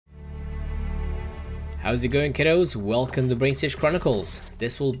How's it going, kiddos? Welcome to Brainstitch Chronicles.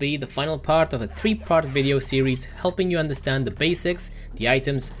 This will be the final part of a 3-part video series helping you understand the basics, the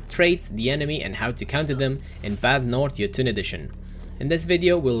items, traits, the enemy and how to counter them in Bad North Jotunn edition. In this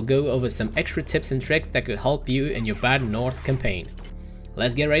video we'll go over some extra tips and tricks that could help you in your Bad North campaign.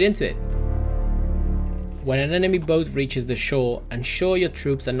 Let's get right into it. When an enemy boat reaches the shore, ensure your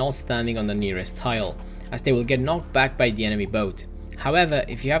troops are not standing on the nearest tile, as they will get knocked back by the enemy boat. However,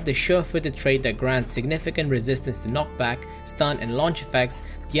 if you have the sure-footed trait that grants significant resistance to knockback, stun and launch effects,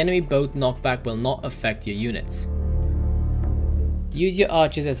 the enemy boat knockback will not affect your units. Use your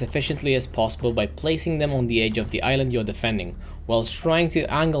archers as efficiently as possible by placing them on the edge of the island you're defending, whilst trying to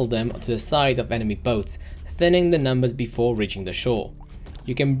angle them to the side of enemy boats, thinning the numbers before reaching the shore.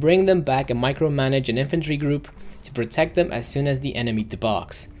 You can bring them back and micromanage an infantry group to protect them as soon as the enemy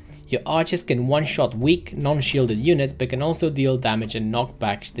debarks. Your archers can one-shot weak, non-shielded units but can also deal damage and knock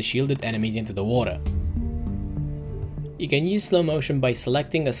back the shielded enemies into the water. You can use slow motion by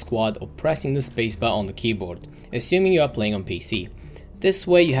selecting a squad or pressing the spacebar on the keyboard, assuming you are playing on PC. This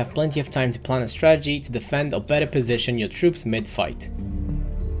way you have plenty of time to plan a strategy to defend or better position your troops mid-fight.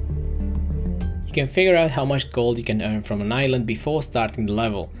 You can figure out how much gold you can earn from an island before starting the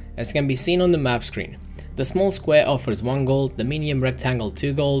level, as can be seen on the map screen. The small square offers 1 gold, the medium rectangle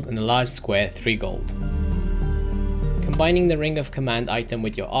 2 gold and the large square 3 gold. Combining the Ring of Command item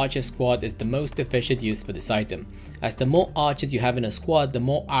with your archer squad is the most efficient use for this item, as the more archers you have in a squad, the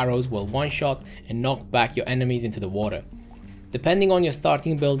more arrows will one-shot and knock back your enemies into the water. Depending on your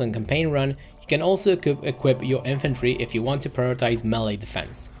starting build and campaign run, you can also equip your infantry if you want to prioritize melee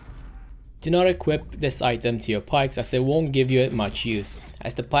defense. Do not equip this item to your pikes as it won't give you much use,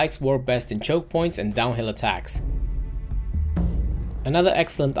 as the pikes work best in choke points and downhill attacks. Another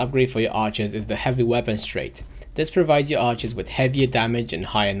excellent upgrade for your archers is the heavy weapons trait. This provides your archers with heavier damage and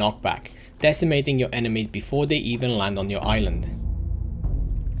higher knockback, decimating your enemies before they even land on your island.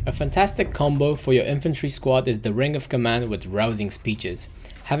 A fantastic combo for your infantry squad is the Ring of Command with Rousing speeches.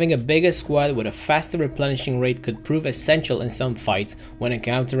 Having a bigger squad with a faster replenishing rate could prove essential in some fights when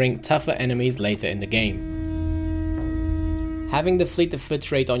encountering tougher enemies later in the game. Having the Fleet of Foot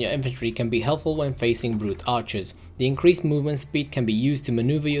trait on your infantry can be helpful when facing brute archers. The increased movement speed can be used to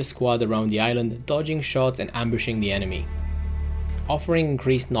maneuver your squad around the island, dodging shots and ambushing the enemy. Offering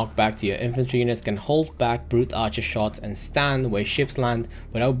increased knockback to your infantry units can hold back brute archer shots and stand where ships land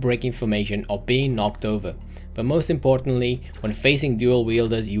without breaking formation or being knocked over. But most importantly, when facing dual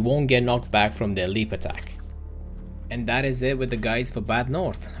wielders, you won't get knocked back from their leap attack. And that is it with the guides for Bad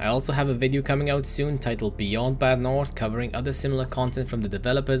North. I also have a video coming out soon titled Beyond Bad North, covering other similar content from the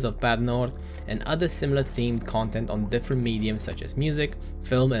developers of Bad North and other similar themed content on different mediums such as music,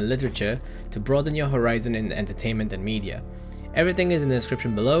 film and literature to broaden your horizon in entertainment and media. Everything is in the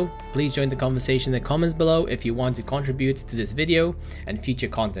description below. Please join the conversation in the comments below if you want to contribute to this video and future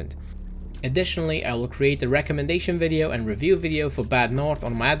content. Additionally, I will create a recommendation video and review video for Bad North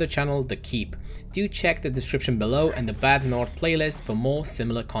on my other channel, The Keep. Do check the description below and the Bad North playlist for more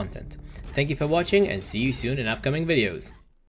similar content. Thank you for watching and see you soon in upcoming videos.